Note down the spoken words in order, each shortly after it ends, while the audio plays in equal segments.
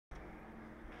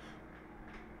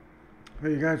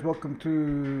Hey guys, welcome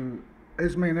to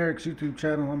Esme&Eric's YouTube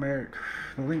channel. I'm Eric.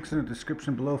 The link's in the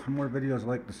description below for more videos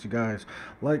like this, you guys.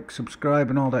 Like, subscribe,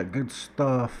 and all that good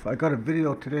stuff. I got a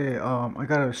video today. I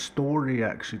got a story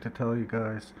actually to tell you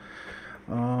guys.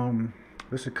 Um,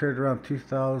 this occurred around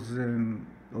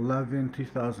 2011,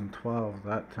 2012,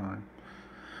 that time.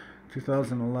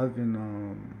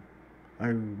 2011,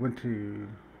 I went to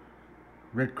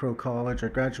Red Crow College. I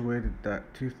graduated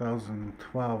that 2012.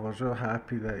 I was real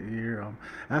happy that year.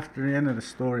 After the end of the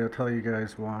story, I'll tell you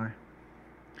guys why.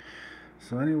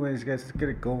 So, anyways, guys, let's get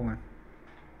it going.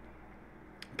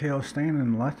 Okay, I was staying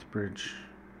in Lethbridge,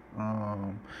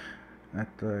 um,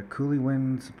 at the Cooley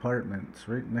Wind's apartments,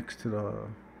 right next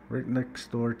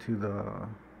door to the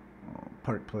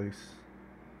Park Place,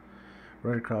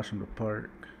 right across from the park.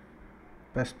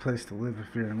 Best place to live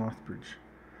if you're in Lethbridge.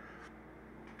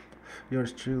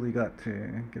 Yours truly got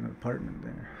to get an apartment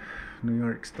there. New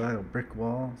York style, brick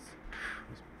walls.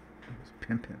 It was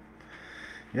pimping.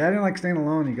 Yeah, I didn't like staying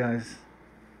alone, you guys.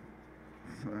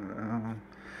 Uh,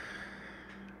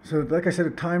 so, like I said,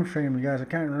 the time frame, you guys. I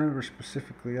can't remember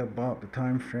specifically about the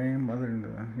time frame, other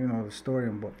than the story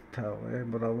I'm about to tell.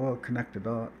 But I will connect the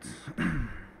dots.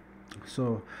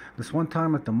 So, this one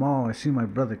time at the mall, I see my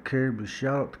brother Kirby.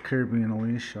 Shout out to Kirby and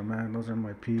Alicia, man. Those are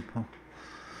my people.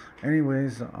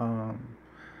 Anyways,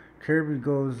 Kirby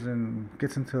goes and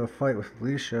gets into a fight with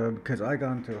Alicia because I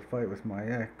got into a fight with my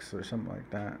ex or something like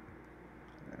that.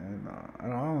 And I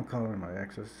don't call her my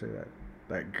ex. Let's say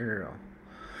that girl.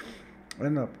 I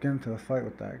ended up getting into a fight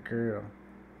with that girl,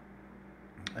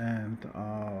 and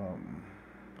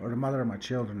or the mother of my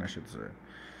children, I should say.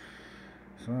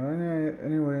 So,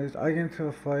 anyways, I get into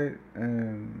a fight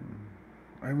and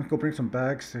I went to go bring some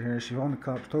bags to her. She phoned the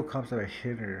cops, told cops that I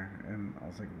hit her, and I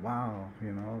was like, wow, I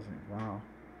was like, wow.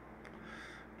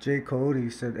 Jay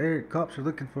Cody said, "Eric, cops are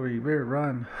looking for you. You better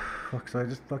run." So I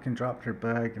just fucking dropped her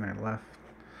bag and I left.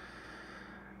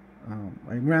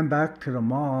 I ran back to the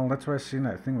mall. That's where I seen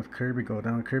that thing with Kirby go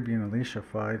down. Kirby and Alicia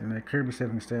fight, and then Kirby said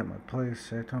I can stay at my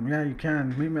place. I told him, "Yeah, you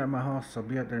can. Meet me at my house. I'll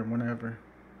be out there whenever."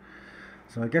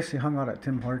 So I guess he hung out at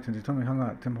Tim Hortons. He told me he hung out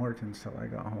at Tim Hortons till I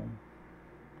got home.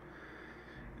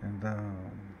 And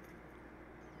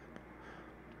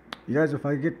you guys, if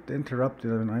I get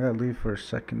interrupted and I gotta leave for a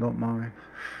second, don't mind.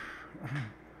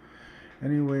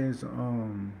 Anyways, or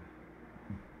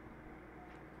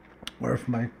if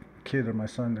my kid or my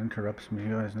son interrupts me, you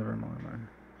guys never mind, man.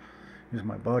 He's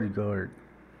my bodyguard.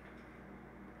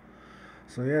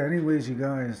 So yeah, anyways, you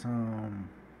guys,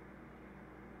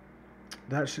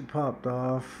 that shit popped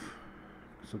off.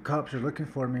 So cops are looking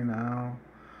for me now.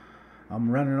 I'm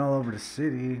running all over the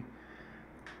city.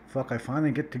 Fuck, I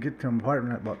finally get to an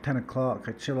apartment at about 10 o'clock.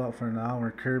 I chill out for an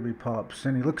hour. Kirby pops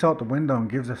and he looks out the window and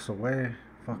gives us away.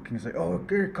 Fucking, he's like, "Oh,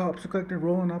 here, cops look like they're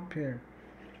rolling up here."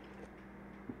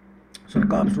 So the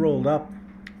cops rolled up.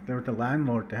 They were the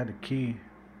landlord. They had a key.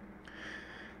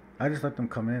 I just let them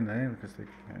come in, because they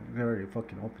already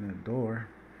fucking opened the door.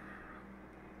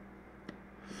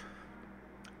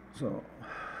 So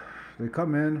they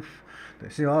come in. They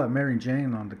see all that Mary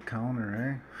Jane on the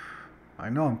counter, I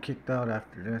know I'm kicked out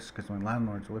after this because my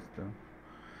landlord's with them.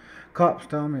 Cops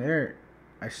tell me, "Eric,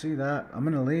 I see that. I'm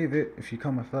gonna leave it if you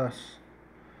come with us."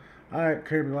 "Alright,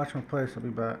 Kirby, watch my place. I'll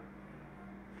be back."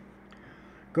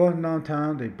 Going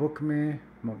downtown, they book me.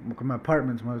 My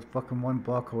apartment's fucking 1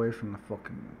 block away from the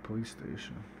fucking police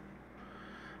station.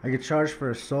 I get charged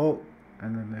for assault,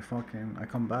 and then I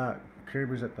come back.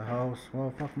 Kirby's at the house.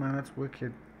 Well, fuck, man, that's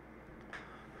wicked.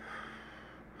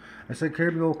 I said,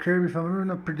 "Kirby, oh, Kirby, if I'm ever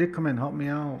in a predicament, help me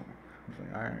out." I was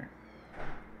like, "Alright."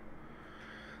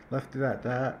 Left it at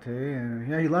that, and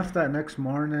yeah, he left that next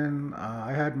morning.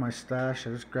 I had my stash. I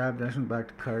just grabbed it. I just went back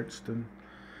to Cardston.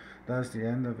 That was the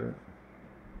end of it.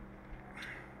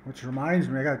 Which reminds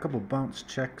me, I got a couple bounce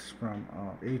checks from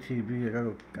ATB.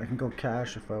 I can go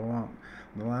cash if I want.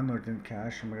 The landlord didn't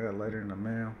cash them. I got a letter in the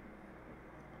mail.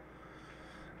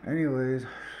 Anyways,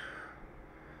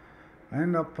 I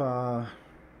end up the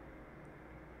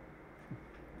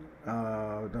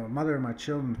mother of my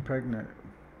children's pregnant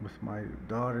with my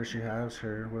daughter. She has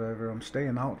her, whatever. I'm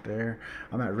staying out there.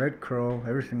 I'm at Red Crow.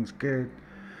 Everything's good.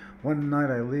 One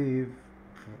night I leave,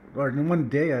 or one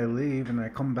day I leave, and I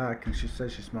come back, and she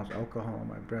says she smells alcohol in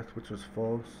my breath, which was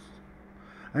false.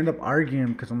 I end up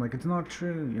arguing because I'm like, it's not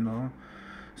true.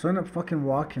 So I end up fucking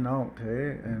walking out,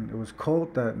 and it was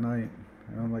cold that night.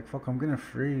 And I'm like, fuck, I'm gonna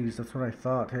freeze. That's what I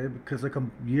thought, because like a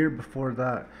year before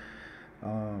that,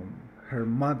 her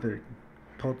mother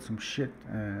told some shit,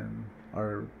 and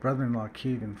our brother-in-law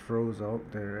Keegan froze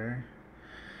out there,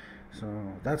 So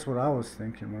that's what I was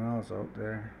thinking when I was out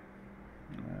there.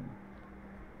 And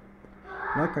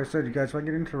Like I said, you guys, if I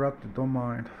get interrupted, don't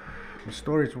mind. The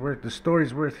story's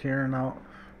worth hearing out.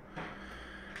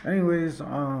 Anyways,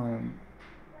 I'm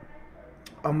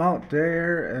out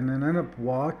there and then end up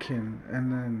walking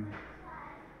and then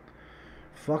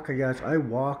fuck, I guess I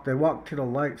walked to the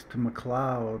lights to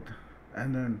McLeod,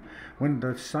 and then when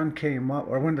the sun came up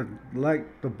or when the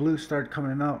blue started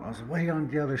coming out, I was way on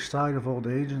the other side of Old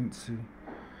Agency.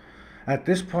 At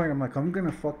this point, I'm like, I'm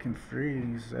gonna fucking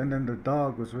freeze. And then the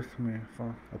dog was with me,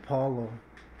 Apollo.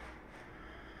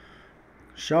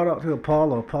 Shout out to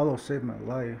Apollo. Apollo saved my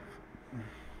life.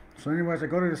 So anyways, I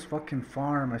go to this fucking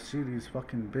farm. I see these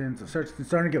fucking bins. It's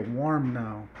starting to get warm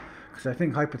now, because I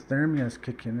think hypothermia is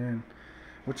kicking in.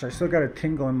 Which I still got a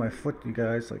tingle in my foot, you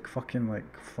guys. Like fucking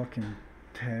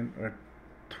 10 or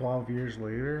 12 years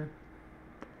later.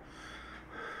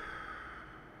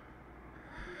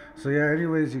 So yeah,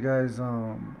 anyways, you guys,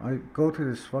 I go to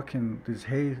these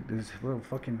little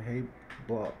fucking hay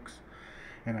blocks,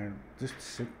 and I just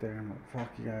sit there. I'm like, fuck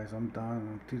you guys, I'm done.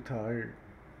 I'm too tired.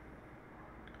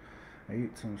 I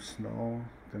eat some snow.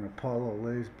 Then Apollo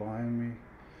lays by me.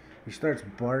 He starts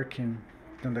barking.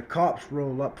 Then the cops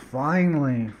roll up.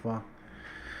 Finally, fuck.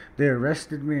 They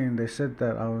arrested me and they said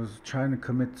that I was trying to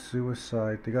commit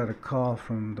suicide. They got a call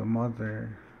from the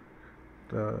mother,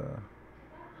 I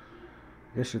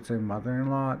guess you'd say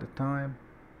mother-in-law at the time.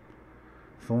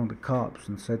 Phoned the cops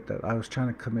and said that I was trying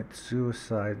to commit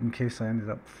suicide in case I ended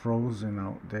up frozen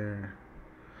out there.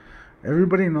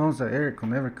 Everybody knows that Eric will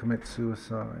never commit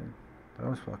suicide. That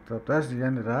was fucked up. That's the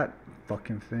end of that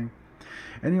fucking thing.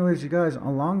 Anyways, you guys,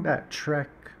 along that trek,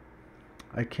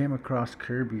 I came across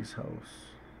Kirby's house.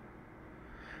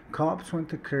 Cops went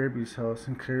to Kirby's house,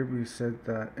 and Kirby said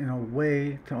that, in a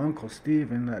way, to Uncle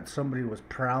Steven, that somebody was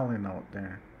prowling out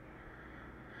there.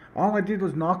 All I did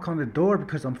was knock on the door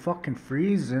because I'm fucking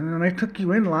freezing, and I took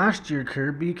you in last year,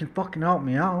 Kirby. You can fucking help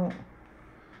me out.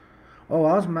 Oh,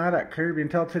 I was mad at Kirby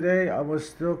until today. I was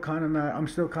still kind of mad. I'm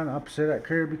still kind of upset at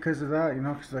Kirby because of that,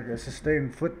 because like I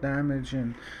sustained foot damage,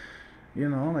 and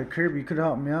like Kirby, you could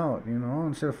help me out,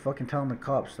 instead of fucking telling the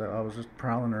cops that I was just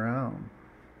prowling around.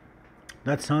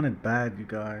 That sounded bad, you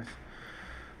guys.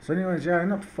 So anyways, yeah, I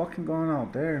ended up fucking going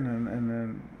out there and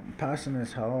then passing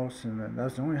his house, and then that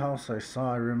was the only house I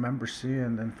saw I remember seeing.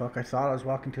 And then fuck, I thought I was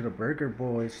walking to the Burger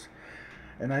Boys,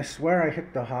 and I swear I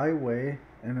hit the highway,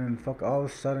 and then fuck, all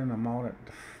of a sudden I'm out at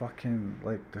the fucking,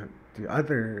 like, the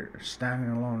other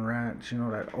Standing Alone Ranch,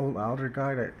 that old elder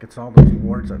guy that gets all those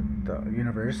awards at the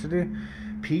university,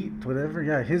 Pete, whatever,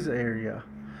 yeah, his area.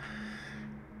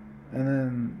 And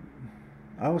then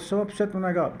I was so upset when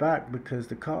I got back because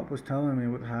the cop was telling me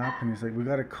what happened. He's like, we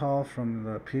got a call from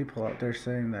the people out there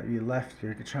saying that you left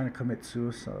here, you're trying to commit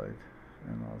suicide.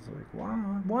 And I was like,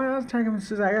 wow, why I was trying to commit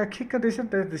suicide? I got kicked out. They said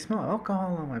that they smell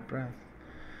alcohol on my breath.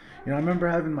 I remember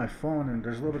having my phone and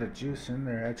there's a little bit of juice in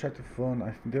there. I checked the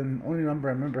phone. The only number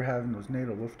I remember having was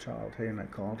Nato Wolfchild. Hey, and I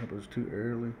called him, but it was too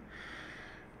early.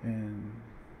 And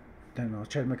then I was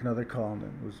trying to make another call,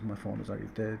 and my phone was already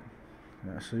dead.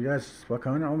 Yeah, so you guys, I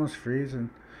went almost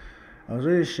freezing. I was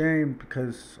really ashamed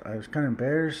because I was kind of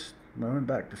embarrassed. I went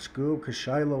back to school because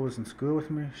Shiloh was in school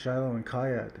with me, Shiloh and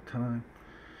Kaya at the time.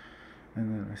 And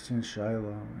then I seen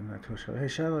Shiloh, and I told Shiloh, hey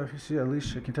Shiloh, if you see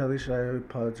Alicia, you can tell Alicia I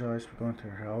apologize for going to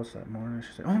her house that morning.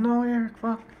 She said, oh no, Eric,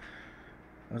 fuck.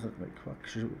 I was like fuck,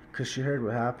 because she heard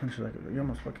what happened. She's like, you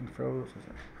almost fucking froze. I was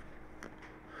like,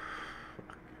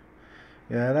 fuck.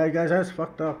 Yeah, that was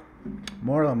fucked up.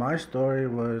 Moral of my story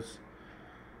was,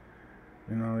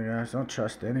 you guys, don't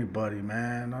trust anybody,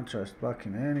 man. Don't trust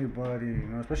fucking anybody,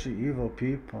 especially evil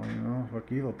people,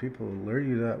 Fuck, evil people will lure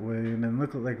you that way. And then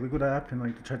look what happened.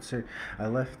 Like, they tried to say I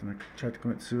left and I tried to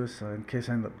commit suicide in case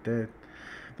I end up dead.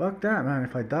 Fuck that, man.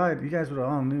 If I died, you guys would have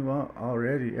all knew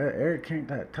already. Eric ain't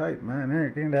that type, man.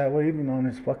 Eric ain't that way. Even on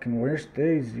his fucking worst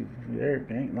days, Eric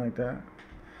ain't like that.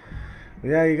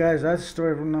 But yeah, you guys, that's the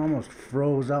story when I almost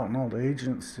froze out in Old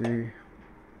Agency.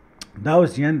 That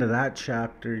was the end of that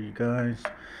chapter, you guys.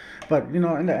 But, in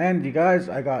the end, you guys,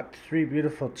 I got 3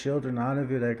 beautiful children out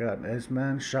of it. I got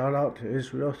Esme, shout out to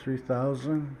Israel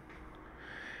 3000,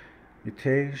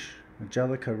 Yutej,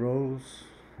 Angelica Rose,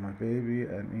 my baby,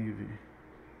 and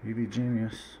Evie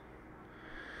Genius.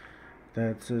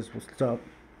 That says, what's up?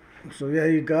 So, yeah,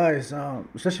 you guys,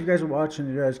 especially if you guys are watching,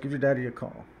 you guys, give your daddy a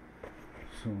call.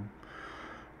 So,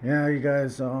 yeah, you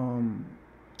guys,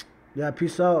 yeah,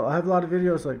 peace out. I have a lot of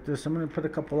videos like this. I'm gonna put a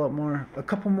couple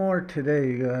more today,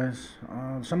 you guys.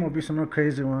 Some will be some real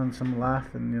crazy ones, some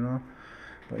laughing,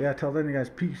 But yeah, till then, you guys,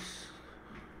 peace.